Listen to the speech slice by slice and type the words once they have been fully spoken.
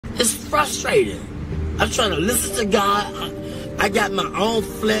It's frustrating. I'm trying to listen to God. I got my own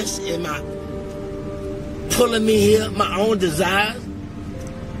flesh and my pulling me here, my own desires,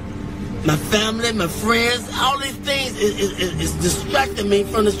 my family, my friends, all these things is distracting me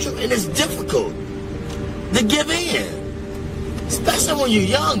from the truth, and it's difficult to give in, especially when you're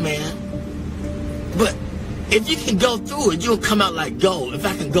young, man. But if you can go through it, you'll come out like gold. If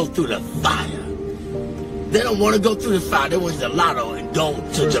I can go through the fire. They don't want to go through the fire. They want the lotto and go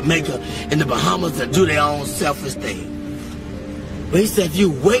to Jamaica and the Bahamas and do their own selfish thing. But he said, if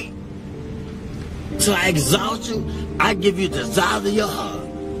you wait till I exalt you, I give you the desires of your heart.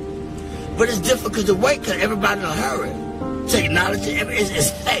 But it's difficult to wait because everybody's in a hurry. Technology,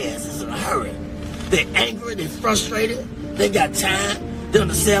 it's fast, it's in a hurry. They're angry, they're frustrated, they got time, they're on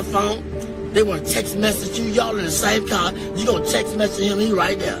the cell phone, they want to text message you, y'all in the same car, you going to text message him, he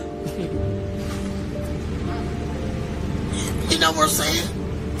right there. You know what I'm saying?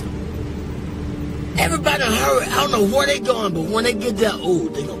 Everybody in a hurry, I don't know where they going, but when they get there, oh,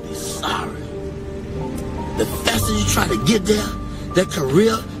 they're going to be sorry. The faster you try to get there, that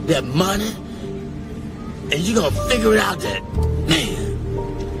career, that money, and you're going to figure it out that,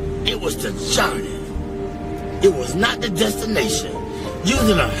 man, it was the journey. It was not the destination. You was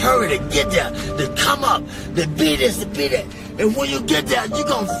in a hurry to get there, to come up, to be this, to be that. And when you get there, you're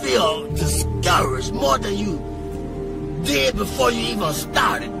going to feel discouraged more than you did before you even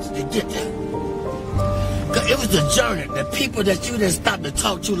started to get there. Because it was the journey, the people that you didn't stop to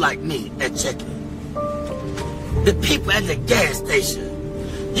talk to like me at Chicken. The people at the gas station.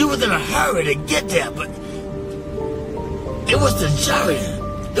 You was in a hurry to get there, but it was the journey.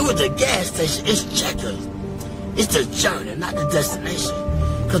 It was the gas station. It's Checkers. It's the journey, not the destination.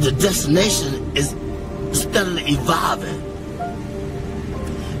 Because the destination is steadily evolving.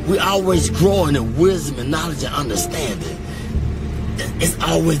 We always growing in wisdom and knowledge and understanding. It's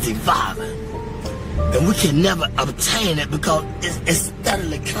always evolving. And we can never obtain it because it's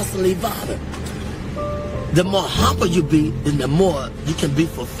steadily, constantly evolving. The more humble you be, then the more you can be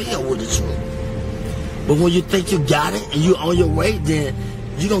fulfilled with the truth. But when you think you got it and you're on your way, then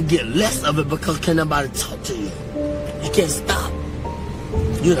you're going to get less of it because can't nobody talk to you. You can't stop.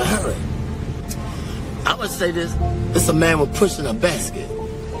 You're in a hurry. I would say this. It's a man with pushing a basket.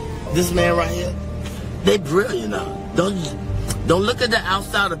 This man right here, they brilliant now. Don't look at the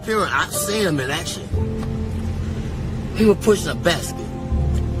outside appearance. I've seen him in action. He was pushing a basket.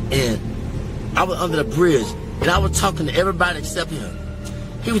 And I was under the bridge. And I was talking to everybody except him.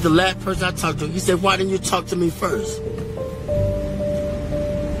 He was the last person I talked to. He said, why didn't you talk to me first?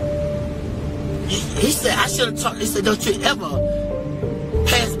 He said, I should have talked. He said, don't you ever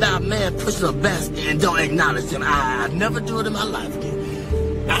pass by a man pushing a basket and don't acknowledge him. I never do it in my life again.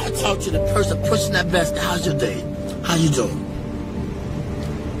 I talk to the person pushing that basket. How's your day? How you doing?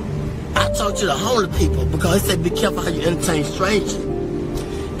 I talk to the homeless people because he said, be careful how you entertain strangers.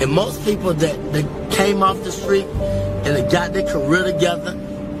 And most people that came off the street and they got their career together,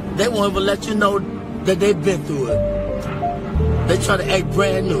 they won't even let you know that they've been through it. They try to act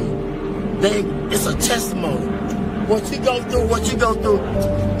brand new. It's a testimony. What you go through,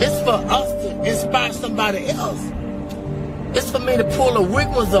 it's for us to inspire somebody else. It's for me to pull the weak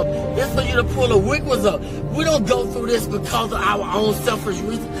ones up. It's for you to pull the weak ones up. We don't go through this because of our own selfish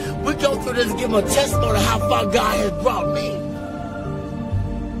reasons. We go through this to give them a testimony of how far God has brought me.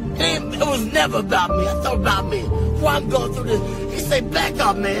 It was never about me. I thought about me. Why I'm going through this. He said, back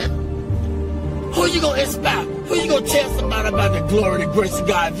up, man. Who you going to inspire? Who you going to tell somebody about the glory and the grace of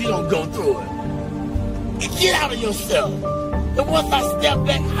God if you don't go through it? Get out of yourself. And once I step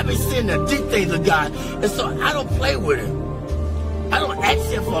back, I be seeing the deep things of God. And so I don't play with it. I don't ask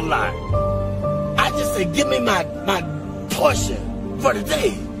him for a lot. I just say, give me my portion for the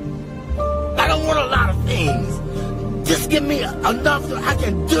day. I don't want a lot of things. Just give me enough that I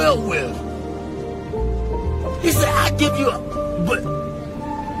can deal with. He said, I give you, but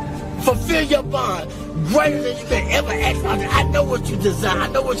fulfill your bond greater than you can ever ask. I know what you desire. I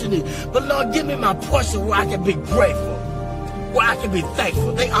know what you need. But Lord, give me my portion where I can be grateful. Where I can be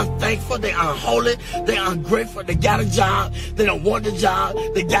thankful. They unthankful, they unholy, they ungrateful, they got a job, they don't want the job,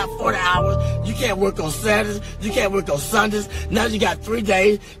 they got 40 hours, you can't work on Saturdays, you can't work on Sundays, now you got 3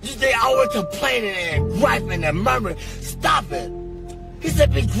 days, they always complaining and griping and murmuring. Stop it. He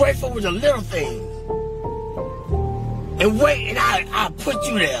said be grateful with the little things. And wait, and I'll put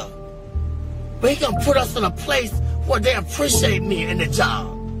you there. But he gonna put us in a place where they appreciate me in the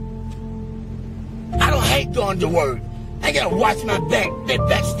job. I don't hate going to work. I gotta watch my back. They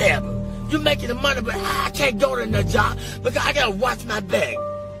backstabber. You making the money, but I can't go to that job because I gotta watch my back.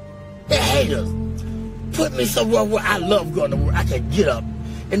 They haters. Put me somewhere where I love going to work. I can get up,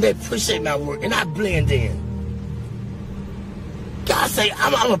 and they appreciate my work, and I blend in. God say,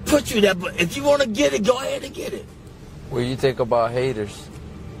 I'm going to put you there, but if you want to get it, go ahead and get it. What do you think about haters?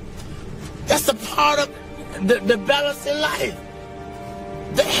 That's a part of the balance in life.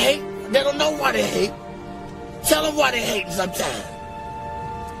 They hate. They don't know why they hate. Tell them why they hate sometimes.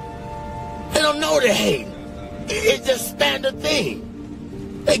 They don't know they hate. It's just standard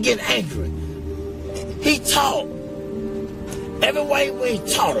thing. They get angry. He taught. Every way he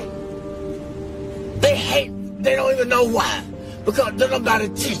taught them. They hate. They don't even know why. Because they don't nobody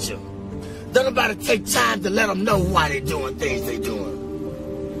teach them. They don't nobody take time to let them know why they're doing things they're doing.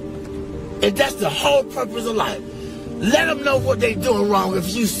 And that's the whole purpose of life. Let them know what they're doing wrong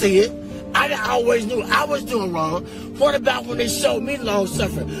if you see it. I always knew I was doing wrong. What about when they showed me long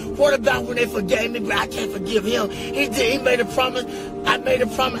suffering? What about when they forgave me, but I can't forgive him? He made a promise. I made a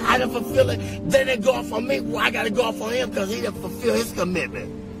promise. I didn't fulfill it. Then they go off on me. Well, I got to go off on him because he didn't fulfill his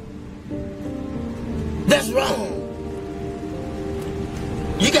commitment. That's wrong.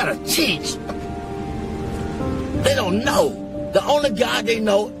 You got to teach. They don't know. The only God they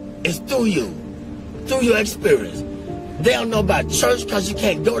know is through you, through your experience. They don't know about church because you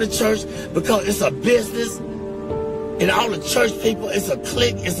can't go to church because it's a business. And all the church people, it's a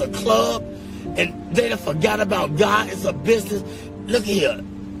clique, it's a club. And they done forgot about God, it's a business. Look here.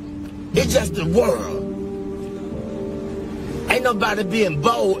 It's just the world. Ain't nobody being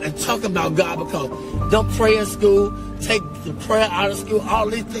bold and talking about God because don't pray in school, take the prayer out of school, all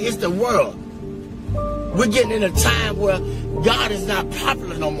these things. It's the world. We're getting in a time where God is not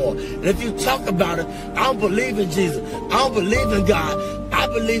popular no more. And if you talk about it, I don't believe in Jesus. I don't believe in God. I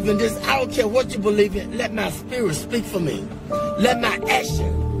believe in this. I don't care what you believe in. Let my spirit speak for me. Let my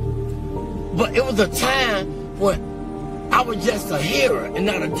action. But it was a time when I was just a hearer and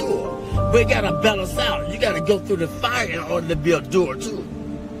not a doer. But you got to balance out. You got to go through the fire in order to be a doer too.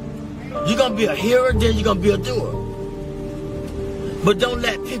 You're going to be a hearer, then you're going to be a doer. But don't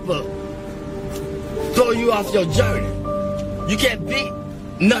let people throw you off your journey. You can't beat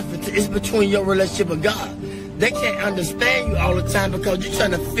nothing. It's between your relationship with God. They can't understand you all the time because you're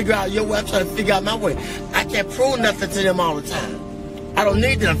trying to figure out your way. I'm trying to figure out my way. I can't prove nothing to them all the time. I don't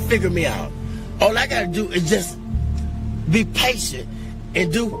need them to figure me out. All I got to do is just be patient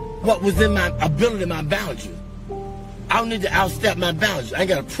and do what was in my ability, my boundary. I don't need to outstep my boundary. I ain't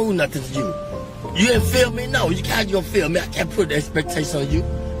got to prove nothing to you. You didn't feel me? No. You can't gonna feel me. I can't put the expectation on you.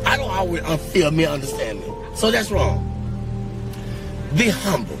 I don't always feel me, understand me. So that's wrong. Be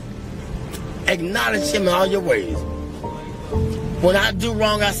humble. Acknowledge him in all your ways. When I do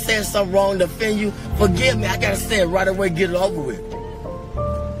wrong, I say something wrong to offend you, forgive me. I got to say it right away, get it over with.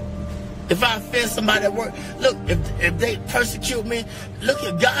 If I offend somebody at work, look, if they persecute me, look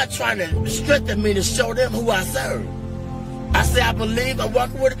at God trying to strengthen me to show them who I serve. I say I believe, I'm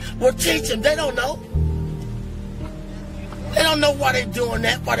working with it. Well, teach them. They don't know. They don't know why they're doing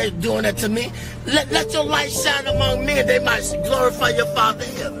that, to me. Let your light shine among men. They might glorify your Father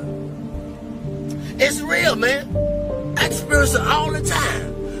in heaven. It's real, man. I experience it all the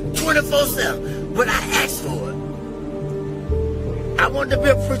time, 24/7. But I asked for it. I wanted to be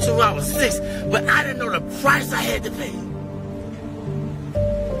a preacher when I was 6, but I didn't know the price I had to pay.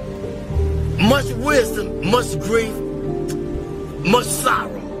 Much wisdom, much grief, much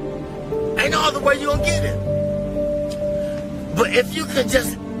sorrow. Ain't no other way you're gonna get it. But if you can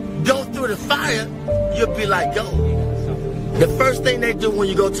just go through the fire, you'll be like gold. The first thing they do when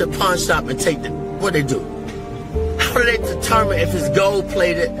you go to a pawn shop and take what they do? How do they determine if it's gold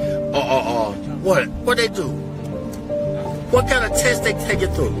plated or what they do? What kind of test they take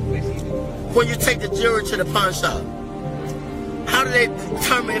it through? When you take the jewelry to the pawn shop, how do they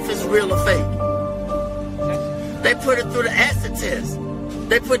determine if it's real or fake? They put it through the acid test.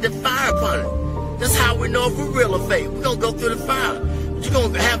 They put the fire upon it. That's how we know if we're real or fake. We're going to go through the fire. You're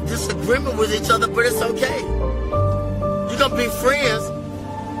going to have disagreement with each other, but it's okay. You're going to be friends.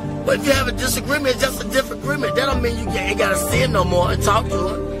 But if you have a disagreement, it's just a different agreement. That don't mean you ain't got to see her no more and talk to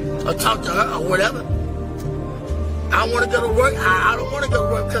her or talk to her or whatever. I want to go to work. I don't want to go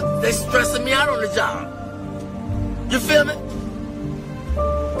to work because they stressing me out on the job. You feel me?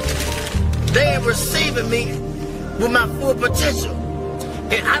 They ain't receiving me with my full potential.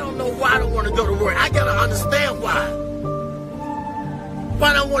 And I don't know why I don't want to go to work. I got to understand why. Why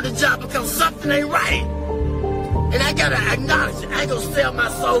I don't want the job? Because something ain't right. And I got to acknowledge it. I ain't going to sell my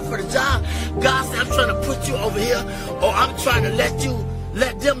soul for the job. God said, I'm trying to put you over here, or I'm trying to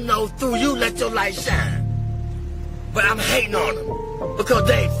let them know through you, let your light shine. But I'm hating on them because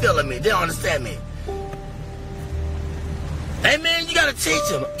they ain't feeling me. They don't understand me. Hey, man, you got to teach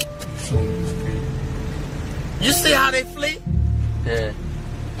them. You see how they flee? Yeah.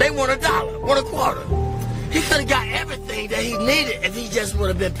 They want $1, want a quarter. He could have got everything that he needed if he just would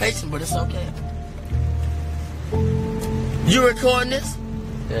have been patient, but it's okay. You recording this?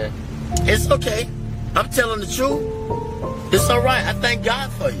 Yeah. It's okay. I'm telling the truth. It's all right. I thank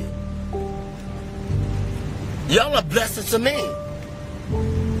God for you. Y'all a blessing to me.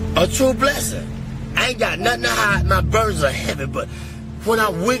 A true blessing. I ain't got nothing to hide. My burdens are heavy, but when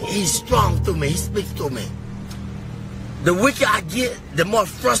I'm weak, he's strong through me. He speaks through me. The weaker I get, the more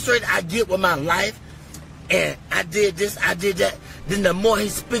frustrated I get with my life, and I did this, I did that, then the more he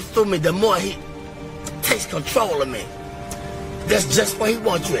speaks through me, the more he takes control of me. That's just where he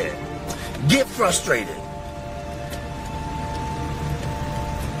wants you at. Get frustrated.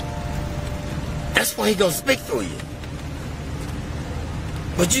 That's when he gonna speak through you.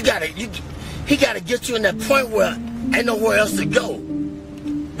 But he gotta get you in that point where ain't nowhere else to go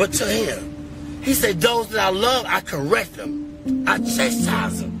but to him. He said, those that I love, I correct them. I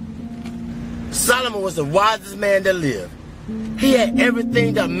chastise them. Solomon was the wisest man that lived. He had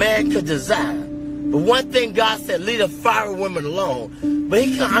everything that man could desire. But one thing God said, leave the foreign women alone. But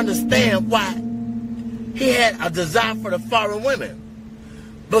he couldn't understand why he had a desire for the foreign women.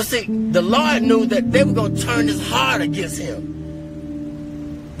 But see, the Lord knew that they were going to turn his heart against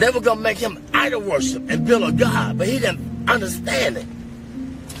him. They were going to make him idol worship and build a God. But he didn't understand it.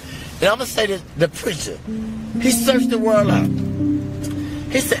 And I'm going to say this, the preacher, he searched the world out.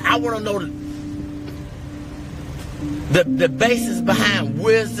 He said, I want to know the basis behind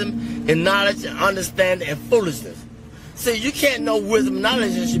wisdom and knowledge and understanding and foolishness. See, you can't know wisdom and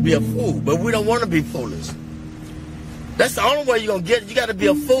knowledge and you should be a fool, but we don't want to be foolish. That's the only way you're going to get it. You got to be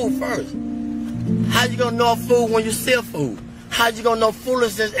a fool first. How you going to know a fool when you see a fool? How you going to know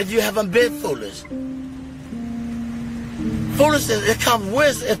foolishness if you haven't been foolish? Foolishness, it comes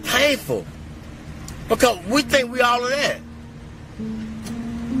with, it's painful. Because we think we all of that.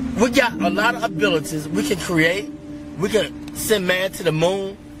 We got a lot of abilities. We can create. We can send man to the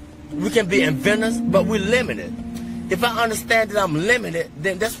moon. We can be inventors, but we're limited. If I understand that I'm limited,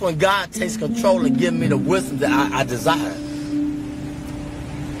 then that's when God takes control and gives me the wisdom that I desire.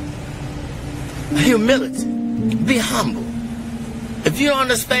 Humility. Be humble. If you don't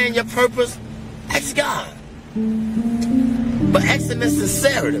understand your purpose, ask God. But ask him in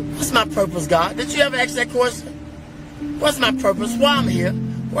sincerity. What's my purpose, God? Did you ever ask that question? What's my purpose? Why I'm here?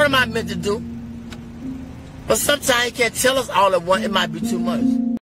 What am I meant to do? But sometimes he can't tell us all at once. It might be too much.